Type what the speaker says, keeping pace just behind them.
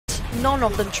none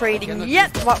of them trading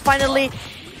yet, but finally,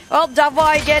 well,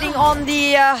 dapr getting on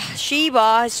the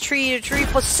Shiba. His tree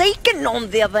Forsaken on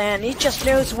the other hand. He just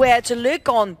knows where to look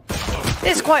on.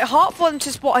 It's quite hard for them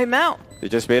to spot him out. They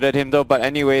just baited him though, but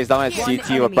anyways, down at CT,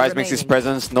 where bryce makes his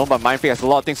presence known, but mindfreak has a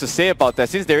lot of things to say about that.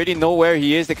 Since they already know where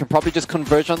he is, they can probably just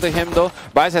converge onto him though.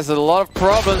 bryce has a lot of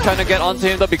problems trying to get onto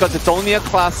him though, because it's only a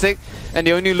classic, and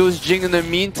they only lose Jinggg in the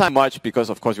meantime. Much because,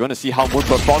 of course, we want to see how Moon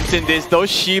performs in this though.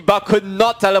 Shiba could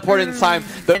not teleport in time.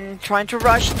 And trying to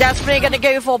rush, desperately gonna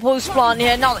go for post plant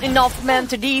here. Not enough men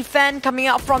to defend. Coming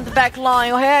up from the back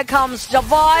line. Here comes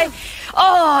dapr.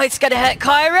 Oh, it's gonna hit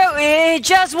Kairo. He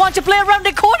just wants to play around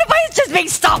the corner, but it's just being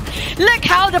stopped. Look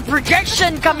how the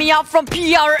projection coming out from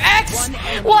PRX.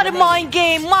 What a mind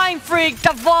game. Mindfreak,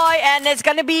 dapr, and it's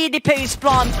gonna be the post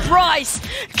plant. bryce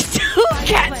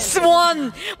gets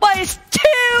one, but it's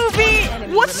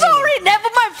 2v. What? Sorry, never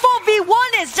mind. 4v1.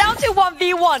 It's down to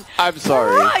 1v1. I'm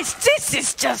sorry. bryce, this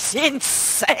is just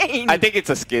insane. I think it's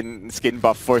a skin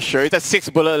buff for sure. It's a 6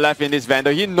 bullet left in this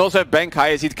Vandal. He knows where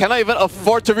Benkai is. He cannot even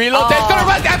afford to reload. He's gonna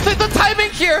run absolute the timing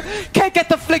here. Can't get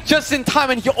the flick just in time,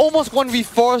 and he almost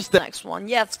 1v4s the next one.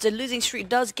 Yes, the losing streak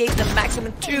does give them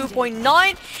maximum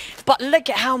 2.9. But look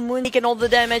at how Moon taking all the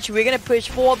damage. We're gonna push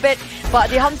for a bit,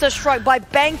 but the Hunter Strike by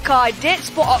Benkai did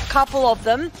spot a couple of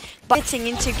them. But hitting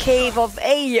into Cave of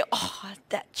A. Oh,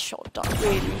 that shot done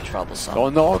really troublesome. Oh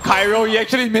no, Kairo, he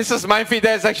actually misses mindfreak.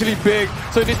 That's actually big.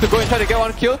 So he needs to go and try to get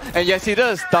one kill. And yes, he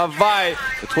does. dapr,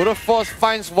 the total force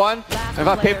finds one. And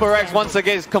that paperX once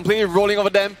again is completely rolling over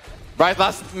them. bryce,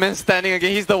 last man standing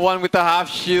again. He's the one with the half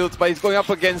shield, but he's going up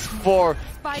against 4.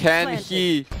 Can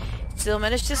he still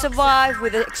managed to survive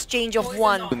with an exchange of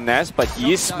 1? Nest, but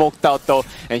he is smoked out though,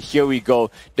 and here we go.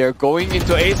 They're going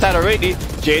into A side already.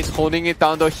 JayH's holding it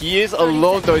down though. He is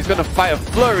alone though. He's gonna fight a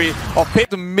flurry of pace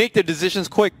to make the decisions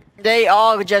quick. They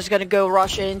are just gonna go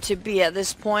rush into B at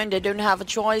this point. They don't have a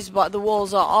choice, but the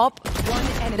walls are up.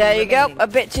 There you go. A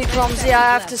bit too clumsy,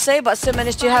 I have to say, but still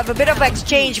managed to have a bit of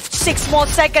exchange. 6 more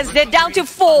seconds. They're down to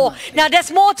 4. Now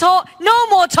there's no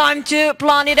more time to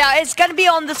plan it out. It's gonna be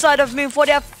on the side of Moon for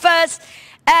their first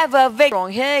ever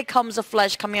victory. Here comes a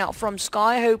flash coming out from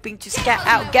Sky, hoping to scat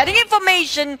out, getting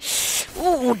information.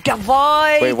 Ooh,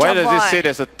 dapr. Wait, why does it say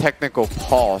there's a technical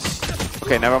pause?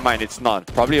 Okay, never mind, it's not.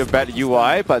 Probably a bad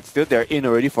UI, but still they're in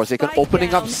already for a second.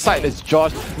 Opening up sight as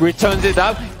joshh returns it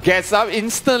up, gets up,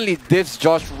 instantly diffs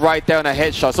joshh right there on a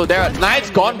headshot. So their knight's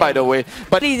gone, by the way.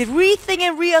 But please rethink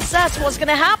and reassess what's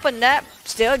gonna happen there.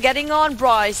 Still getting on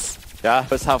bryce. Yeah,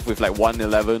 first half with like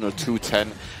 1-11 or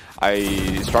 2-10.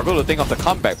 I struggle to think of the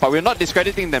comeback, but we're not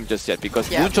discrediting them just yet because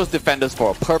Moon chose defenders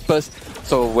for a purpose.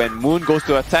 So when Moon goes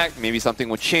to attack, maybe something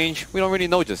will change. We don't really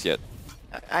know just yet.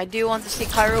 I do want to see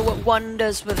Kairo work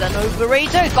wonders with an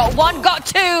operator. Got 1, got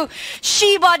 2.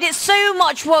 Shiba did so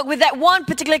much work with that one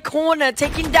particular corner,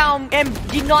 taking down and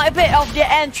deny a bit of their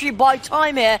entry by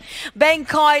time here.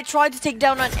 Benkai tried to take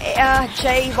down an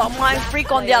JayH, but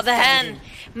mindfreak on the other hand,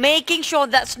 making sure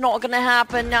that's not gonna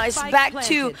happen. Now it's back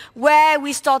to where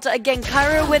we started again.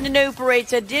 Kairo with an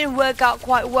operator didn't work out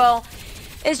quite well.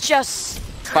 It's just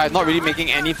by not really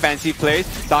making any fancy plays.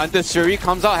 The Hunter's Fury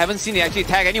comes out. I haven't seen it actually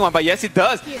tag anyone, but yes, it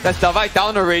does. That's dapr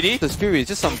down already. The Fury is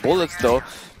just some bullets though.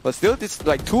 But still, this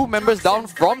like 2 members down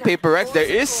from paperX. There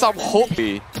is some hope.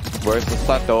 Where's the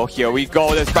start though? Here we go.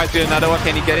 Let's try to another one.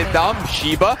 Can he get it down?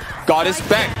 Shiba got his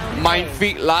back.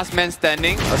 mindfreak, last man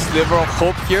standing. A sliver of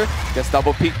hope here. Gets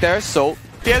double peek there. So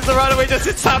he has to run away just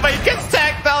in time, but he gets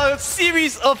tagged down. A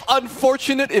series of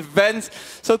unfortunate events.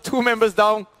 So 2 members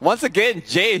down. Once again,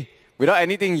 JayH, without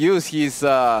anything used, he's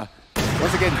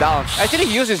once again down. Actually,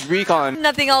 he used his recon.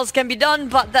 Nothing else can be done,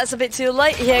 but that's a bit too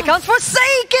late. Here comes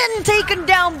Forsaken, taken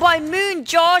down by Moon.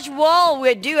 joshh, well,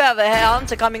 we do have a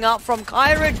hunter coming up from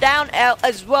Kairo down L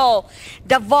as well.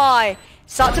 dapr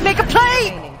start to make a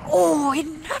play. Oh,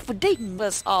 enough for dating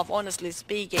first half, honestly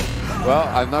speaking. Well,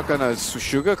 I'm not gonna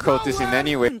sugarcoat this in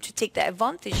any way. To take that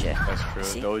advantage here.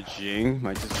 That's true. Though Jinggg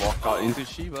might just walk out into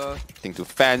Shiba. Think too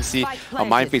fancy.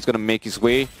 mindfreak's gonna make his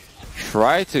way.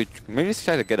 Try to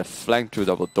get a flank through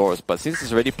double doors, but since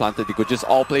it's already planted, they could just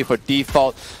all play for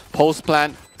default. Post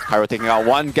plant. Kairo taking out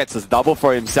 1, gets his double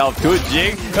for himself. 2,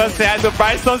 Jinggg goes to hand to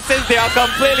bryce. So since they are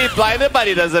completely blinded, but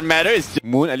it doesn't matter. It's just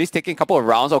Moon at least taking a couple of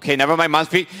rounds. Okay, never mind.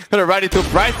 mindfreak gonna run into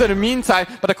bryce in the meantime,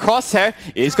 but the crosshair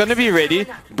is gonna be ready.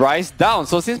 bryce down.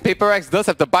 So since paperX does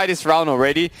have to buy this round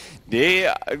already,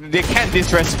 they can't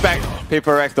disrespect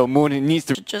paperX though. Moon needs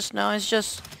to. Just now, it's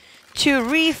just to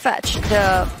refetch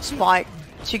the spike,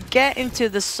 to get into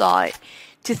the side,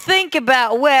 to think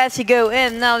about where to go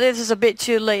in. Now this is a bit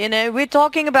too late, you know. We're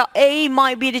talking about A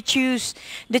might be the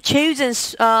chosen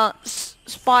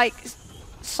spike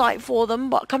side for them,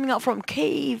 but coming up from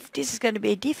cave, this is going to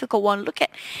be a difficult one. Look at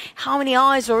how many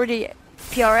eyes already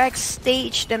PRX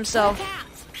staged themselves,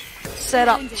 set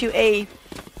up to A.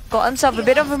 Got himself a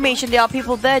bit of information. There are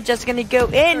people there just going to go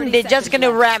in. They're just going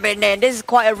to ram it in. This is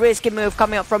quite a risky move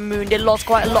coming up from Moon. They lost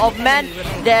quite a lot of men.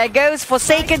 There goes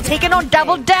Forsaken taking on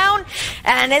Double Down.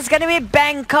 And it's going to be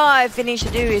Benkai. Finish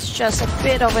to do is just a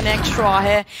bit of an extra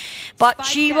here. But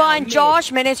Shiba and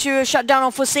Josh managed to shut down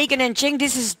on Forsaken and Jinggg.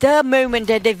 This is the moment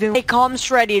that they've been comms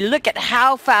ready. Look at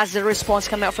how fast the response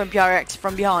coming out from PRX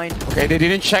from behind. Okay, they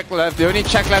didn't check left. They only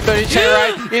checked left, they only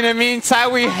checked right. In the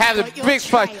meantime, we have the big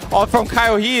fight from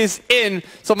Kairo. He is in.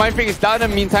 So mindfreak is down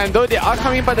in the meantime. Though they are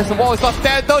coming, but there's a wall. It's not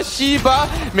there though.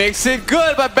 Shiba makes it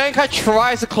good, but Benkai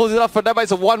tries to close it up for that, but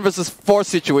it's a 1 versus 4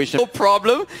 situation. No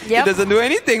problem. It doesn't do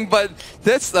anything, but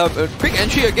that's a quick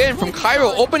entry again from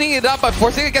Kairo, opening it up, but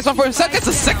Forsaken gets one for himself, gets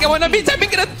a second one, in the meantime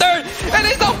making a third, and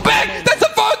he's not back! That's a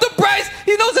foul to Bryce!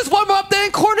 He knows there's one more up there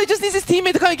in corner, he just needs his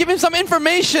teammate to kind of give him some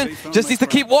information, just needs to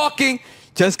keep walking.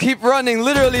 Just keep running,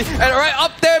 literally, and right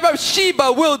up there, but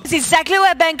Shiba will. That's exactly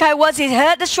where Benkai was. He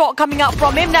heard the shot coming up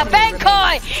from him. Now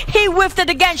Benkai, he whiffed it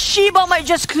again. Shiba might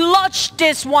just clutch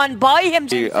this one by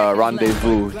himself.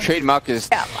 Rendezvous, trademark is.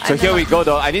 So here we go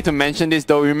though. I need to mention this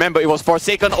though. Remember, it was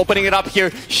Forsaken opening it up here.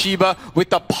 Shiba with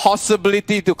the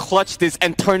possibility to clutch this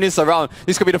and turn this around.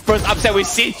 This could be the first upset we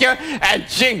see here. And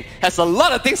Jinggg has a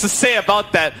lot of things to say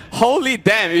about that. Holy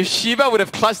damn, if Shiba would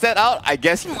have clutched that out, I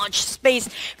guess. Much space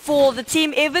for the team.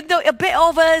 Even though a bit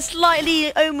of a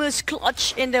slightly almost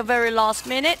clutch in the very last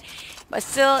minute, but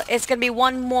still it's gonna be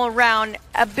one more round.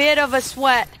 A bit of a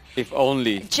sweat. If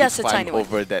only just he a tiny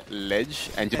over one. That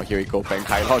ledge. And here we go,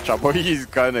 Benkai, how trouble. He's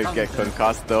gonna get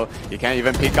concussed though. He can't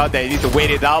even pick out that. He needs to wait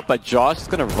it out, but Josh is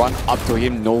gonna run up to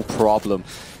him, no problem.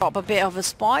 Drop a bit of a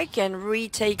spike and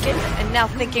retake it. And now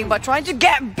thinking about trying to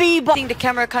get B, but I think the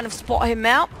camera kind of spot him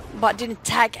out, but didn't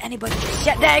tag anybody.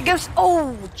 Yeah, there it goes.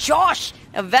 Oh, Josh!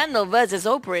 A Vandal versus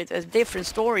Operate. A different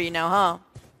story now, huh?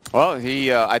 Well,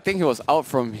 I think he was out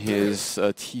from his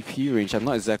TP range. I'm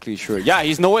not exactly sure. Yeah,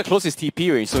 he's nowhere close to his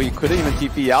TP range, so he couldn't even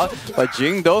TP out. But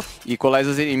Jinggg, though,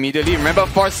 equalizes it immediately. Remember,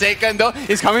 Forsaken, though,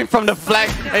 he's coming from the flag,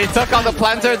 and he took out the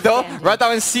planter, though. Right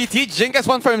down in CT, Jinggg gets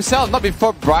one for himself. Not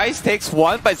before Bryce takes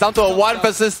one, but it's down to a 1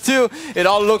 versus 2. It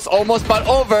all looks almost but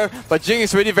over, but Jinggg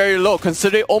is really very low,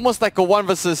 considering almost like a 1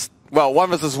 versus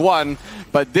 1,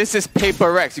 but this is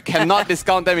Paper Rex. You cannot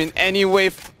discount them in any way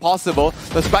possible.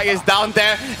 The spike is down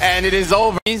there, and it is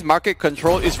over. Market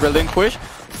control is relinquished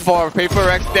for Paper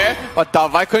Rex there, but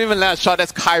Davai couldn't even land a shot.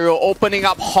 That's Kairo opening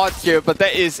up hot here, but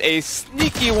there is a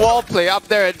sneaky wall play up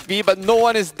there at B, but no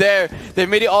one is there. They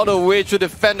made it all the way to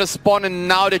defend the spawn, and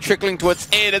now they're trickling towards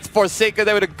A. That's Forsaken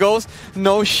there with a ghost,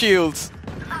 no shields.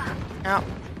 Oh.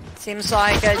 Seems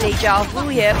like a deja vu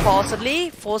here, possibly.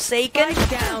 Forsaken.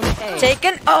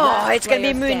 Taken. Oh, it's going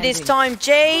to be Moon this time.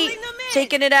 Jay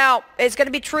taking it out. It's going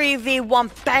to be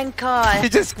 3v1 Benkai. He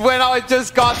just went out and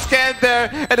just got scared there.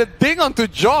 And a ding onto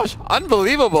Josh.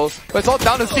 Unbelievable. But it's all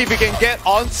down to see if he can get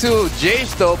onto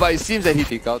JayH though. But it seems that he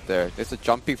peeked out there. There's a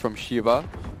jumping from Shiba.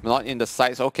 Not in the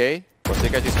sights. Okay.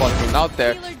 Forsaken just spawns out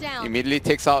there. Immediately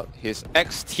takes out his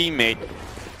ex-teammate.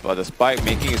 But the spike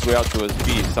making his way out towards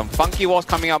B. Some funky walls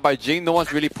coming out by Jinggg. No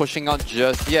one's really pushing out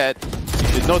just yet.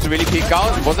 He did not really peek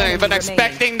out. Wasn't even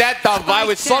expecting that. Davai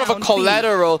with sort of a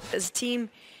collateral. His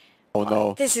team. Oh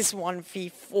no. This is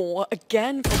 1v4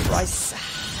 again for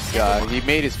Bryce. Yeah, he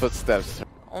made his footsteps.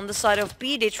 On the side of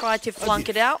B, they try to flunk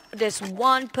it out. There's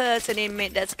one person in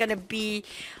mid that's going to be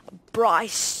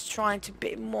Bryce, trying to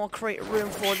be more create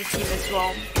room for the team as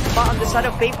well. But on the side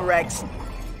of Paper X,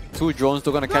 two drones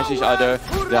still gonna catch each other.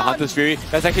 The Hunter's Fury,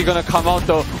 that's actually gonna come out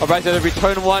though. Alright, so the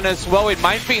return one as well with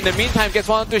mindfreak. In the meantime, gets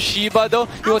one onto Shiba though.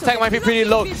 He will tag mindfreak pretty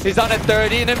low. He's down at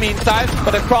 30 in the meantime.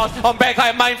 But the cross on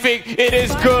Benkai mindfreak, it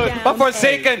is good. But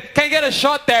Forsaken can't get a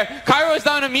shot there. Kairo is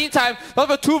down in the meantime.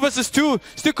 Another 2 versus 2.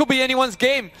 Still could be anyone's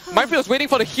game. Mindfreak was waiting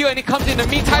for the heal and he comes in the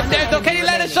meantime there though. Can he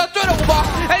land a shot through the wall?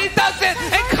 And he does it!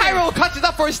 And Kairo cuts it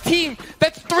up for his team.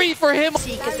 That's 3 for him.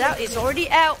 Seeker's out, it's already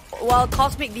out. While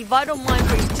Cosmic Divide on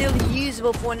mindfreak is still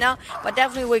usable for now, but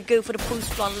definitely we'll go for the push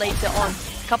plan later on.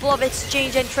 Couple of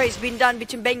exchange and trades being done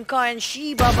between Benkai and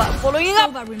Shiba, but following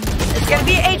up, it's gonna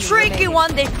be a tricky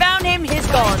one. They found him, he's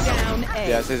gone.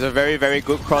 Yes, it's a very, very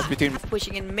good cross between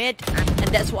pushing in mid, and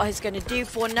that's what he's gonna do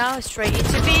for now. Straight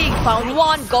into B, found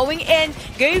one, going in,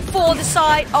 go for the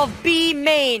side of B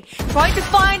main, trying to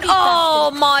find.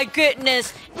 Oh my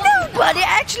goodness, nobody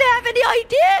actually have any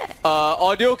idea.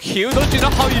 Audio cue. Don't you know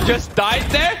how you just died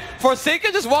there?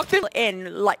 Forsaken just walked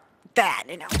in like that,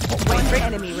 you know. One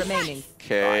enemy remaining.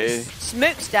 Okay.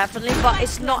 Smokes definitely, but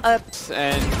it's not a.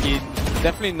 And he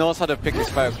definitely knows how to pick his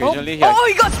fight occasionally. Oh,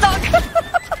 he got stuck!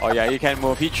 Oh yeah, he can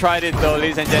move. He tried it though,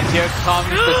 ladies and gents. Here comes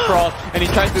the cross, and he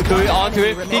tries to do it onto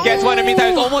it. He gets one in the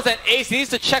meantime. It's almost an ace. He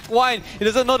needs to check wine. He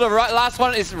doesn't know the last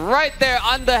one is right there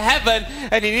under heaven,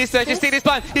 and he needs to actually stick this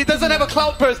plan. He doesn't have a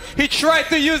cloud burst. He tried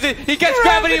to use it. He gets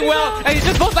gravity well, and he's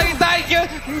just most likely dying here.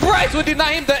 Bryce will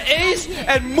deny him the ace,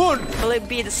 and Moon. Will it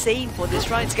be the same for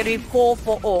this round? It's going to be 4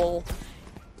 for all.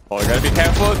 Oh, you gotta be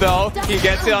careful though. He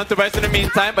gets it onto Bryce in the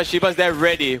meantime, but Shiba's there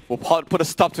ready. We'll put a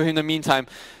stop to him in the meantime.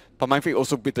 But mindfreak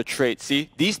also with the trade. See,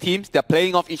 these teams, they're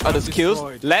playing off each other's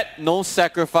kills. Let no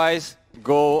sacrifice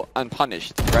go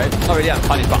unpunished, right? Not really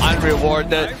unpunished, but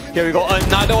unrewarded. Here we go,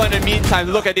 another one in the meantime.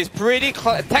 Look at this pretty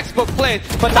textbook play.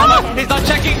 But Dama, he's not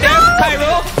checking there.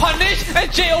 Kairo, punished,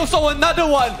 and Jay also another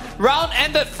one. Round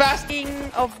ended fast.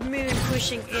 Of Moon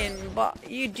pushing in, but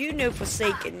you do know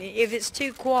Forsaken, if it's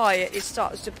too quiet, it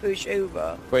starts to push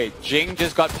over. Wait, Jinggg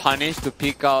just got punished to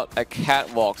peek out a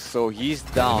catwalk, so he's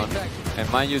down. And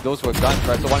mind you, those were guns,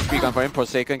 right? So one free gun for him.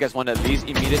 Forsaken gets one at least.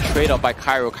 Immediate trade off by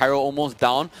Kairo. Kairo almost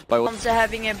down. But They're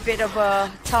having a bit of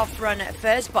a tough run at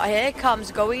first, but here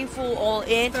comes going full all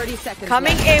in. 30 seconds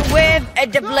coming in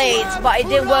with the blades, but it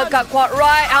didn't work out quite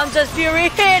right. Hunter's Fury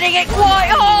hitting it quite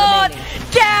hard.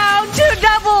 Down to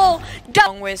double.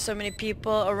 With so many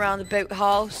people around the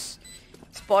boathouse.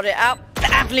 Spot it out.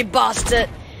 Definitely busted.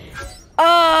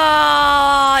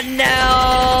 Oh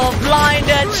no.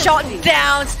 Blinded. Shot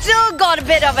down. Still got a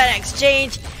bit of an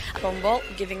exchange. Combo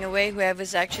giving away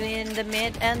whoever's actually in the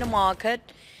mid and the market.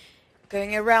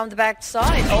 Going around the back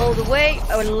side all the way.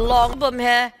 A long bomb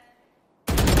here.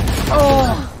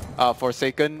 Oh.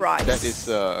 Forsaken, right. That is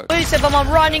I'm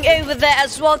running over there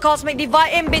as well. Cosmic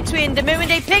Divide in between. The moment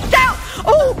they picked out.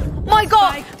 Oh my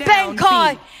god,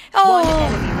 Benkai.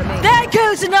 Oh, there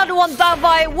goes another one down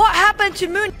by. What happened to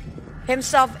Moon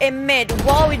himself in mid?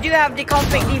 While we do have the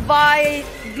Cosmic Divide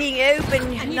being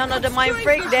open, none of the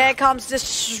mindfreak. There comes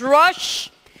this rush.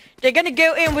 They're gonna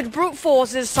go in with brute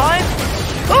force this time.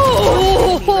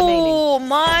 Oh,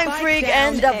 mindfreak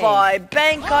and Divide.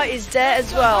 Benkai is there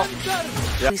as well.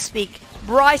 Yep. We speak.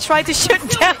 Bryce tried to shoot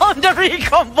down the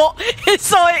recon bot. He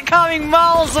saw it coming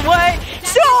miles away.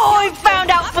 So he found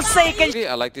out Forsaken.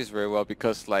 I like this very well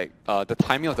because like the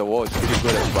timing of the wall is pretty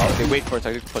good as well. They wait for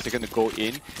Forsaken to go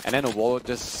in, and then the wall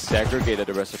just segregated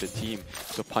the rest of the team,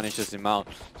 so punishes him out.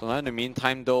 So now in the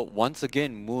meantime though, once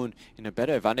again Moon in a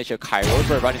better advantage here.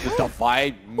 Kairo running to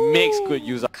Divide makes good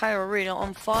use of Kairo really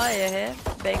on fire here.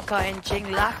 Benkai and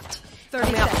Jinggg left.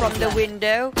 Coming up from the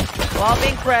window while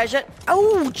being pressured.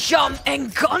 Oh, jump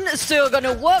and gun is still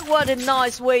gonna work. What a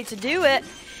nice way to do it.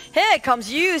 Here comes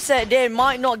you. Said they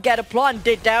might not get a plant.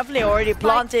 They definitely already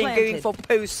planting, going for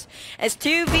post. It's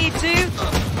 2v2.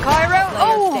 Kairo.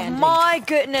 Oh my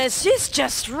goodness, he's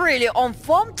just really on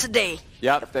form today.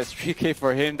 Yeah, that's 3k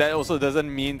for him. That also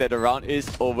doesn't mean that the round is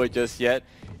over just yet.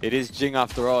 It is Jinggg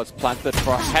after all. It's planted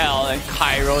for hell, and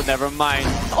Kairo, never mind.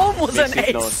 Almost an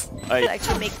ace.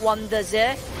 Actually make wonders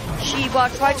there. Shiba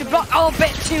tried to block. Oh, a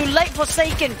bit too late.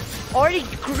 Forsaken already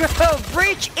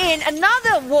breach in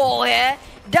another wall here.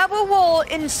 Double wall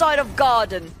inside of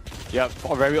garden. Yep,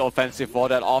 very offensive for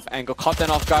that off angle. Caught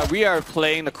that off guard. We are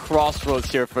playing the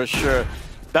crossroads here for sure.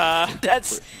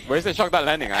 Where's the shock dart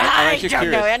landing? I'm actually don't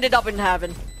curious. know. Ended up in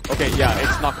heaven. Okay, yeah,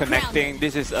 it's not connecting.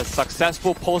 This is a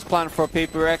successful post plan for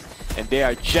PaperX, and they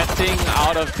are jetting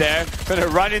out of there. Gonna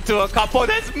run into a couple.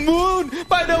 That's Moon,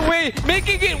 by the way,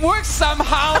 making it work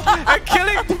somehow and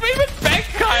killing even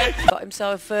Benkai. Got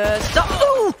himself first.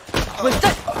 Oh, was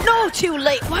that? No, too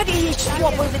late. Why did he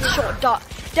swap over the short dart?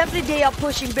 Definitely they are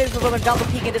pushing both of them and double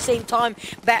peek at the same time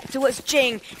back towards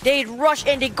Jinggg. They rush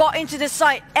and they got into the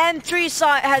site. M3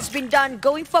 site has been done.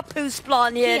 Going for post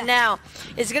plan here now.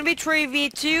 It's going to be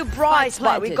 3v2 Bryce,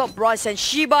 but we got Bryce and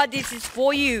Shiba. This is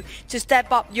for you to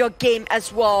step up your game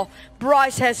as well.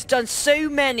 Bryce has done so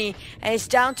many, and it's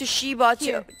down to Shiba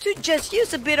to just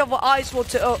use a bit of ice wall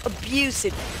to abuse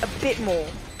it a bit more.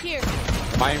 Here.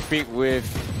 mindfreak with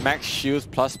max shields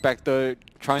plus Spectre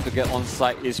trying to get on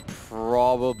site is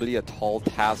probably a tall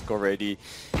task already.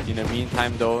 In the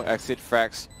meantime though, exit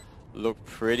frags look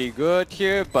pretty good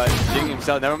here, but Jinggg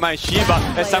himself, never mind, Shiba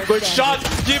has some good shots.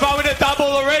 Shiba with a double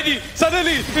already.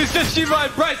 Suddenly, it's just Shiba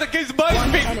and Bryce against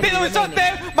mindfreak. They know it's not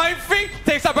there. mindfreak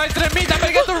takes up Bryce in the meantime, but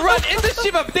he gets to run into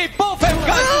Shiba. They both have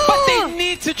guns, but they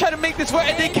need to try to make this work,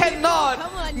 and they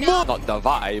cannot. Moon. Not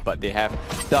Davai, but they have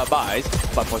Davais.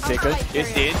 But Forsaken is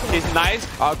in. His knives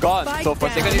are gone. So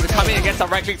Forsaken needs to come in and get some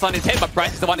right clicks on his head, but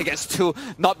Bryce is the one that gets two.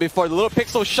 Not before the little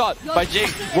pixel shot by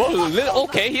Jinggg. Whoa,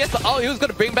 okay, he has the he was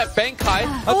gonna bring back Benkai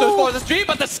up to 4-3,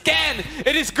 but the scan,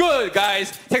 it is good,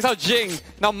 guys. Takes out Jinggg.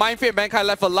 Now mindfreak and Benkai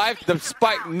left alive. The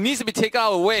spike needs to be taken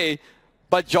out away.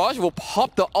 But joshh will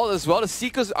pop the ult as well. The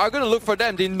Seekers are going to look for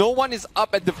them. No one is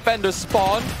up at defender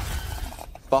spawn.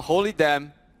 But holy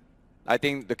damn, I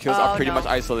think the kills are pretty much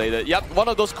isolated. Yep, one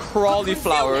of those crawly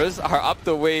flowers are up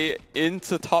the way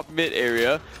into top mid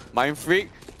area. Mindfreak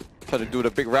try to do the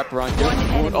big wraparound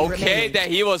here. Okay, that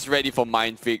he was ready for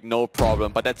mindfreak, no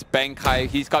problem. But that's Benkai.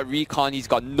 He's got recon, he's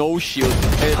got no shield.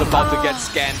 And he's about to get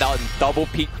scanned out and double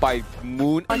peeked by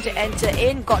Moon. Want to enter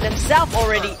in, got themselves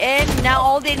already in. Now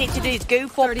all they need to do is go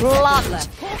for blunt.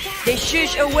 They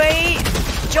shush away.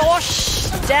 joshh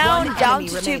down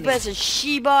to two persons,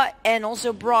 Shiba and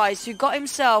also Bryce, who got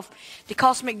himself the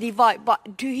Cosmic Divide.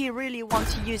 But do he really want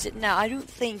to use it now? I don't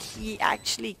think he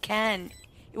actually can.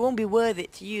 It won't be worth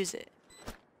it to use it.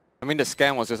 I mean, the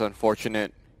scan was just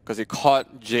unfortunate because he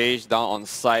caught JayH down on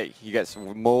site. He gets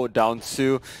mowed down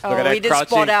too. Look at that he did crouching.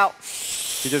 spot out.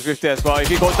 He just whiffed it as well. If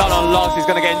he goes down on longs, he's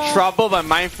gonna get in trouble. But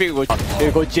mindfreak will. There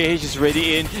you go, JayH is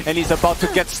ready in, and he's about to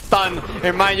get stunned.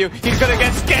 And mind you, he's gonna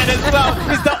get scanned as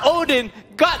well. It's the Odin.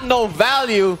 Got no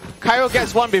value. Kairo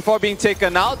gets one before being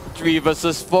taken out. 3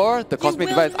 versus 4. The Cosmic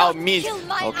Divide is out means.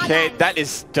 Okay,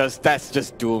 that's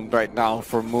just doomed right now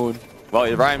for Moon. Well,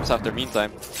 it rhymes after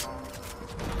meantime.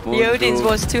 The Odin's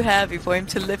was too heavy for him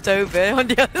to lift over on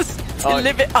the others. To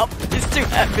lift it up is too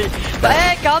heavy. But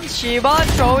here comes Shiba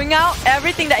throwing out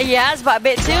everything that he has, but a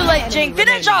bit too late. Jinggg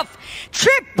finish off.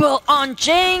 Triple on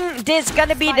Jinggg. This is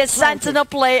gonna be the Sentinel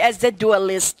play as the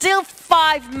duelist. Still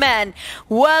 5 men,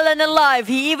 well and alive.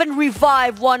 He even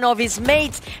revived one of his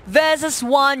mates versus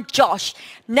one joshh.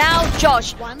 Now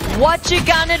joshh, what you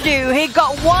gonna do? He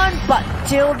got one, but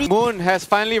till the Moon has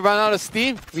finally run out of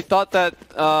steam. We thought that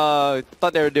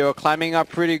they were climbing up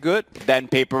pretty good. Then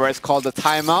Paper called the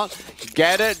timeout,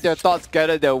 gathered their thoughts,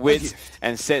 gathered their wits,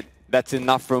 and said that's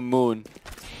enough from Moon.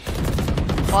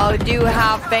 Well, we do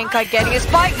have Benkai getting a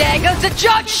spike. There goes the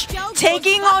joshh,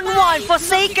 taking on one.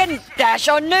 Forsaken dash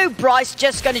or no, Bryce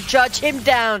just gonna judge him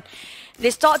down. They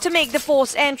start to make the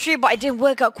forced entry, but it didn't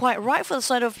work out quite right for the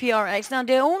side of PRX. Now,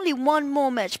 there's only one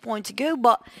more match point to go,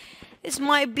 but this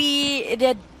might be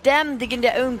them digging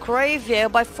their own grave here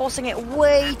by forcing it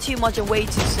way too much and way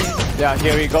too soon. Yeah,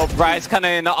 here we go. Bryce kind of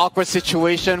in an awkward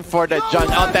situation for the judge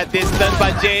out that distance,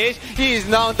 but JayH, he's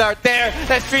now there.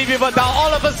 That's 3 people down.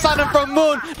 All of a sudden from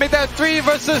Moon, make that 3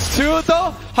 versus 2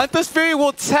 though. Hunter's Fury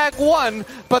will tag 1,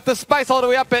 but the spike's all the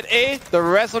way up at A. The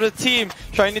rest of the team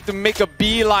trying to make a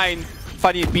beeline.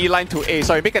 Funny, beeline to A.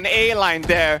 Sorry, make an A line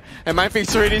there. And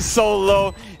mindfreak's already so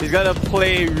low. He's gonna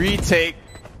play retake.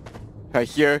 Right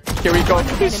here. Here we go.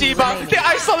 Shiba, they're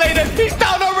isolated. He's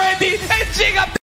down already. And Jinggg up.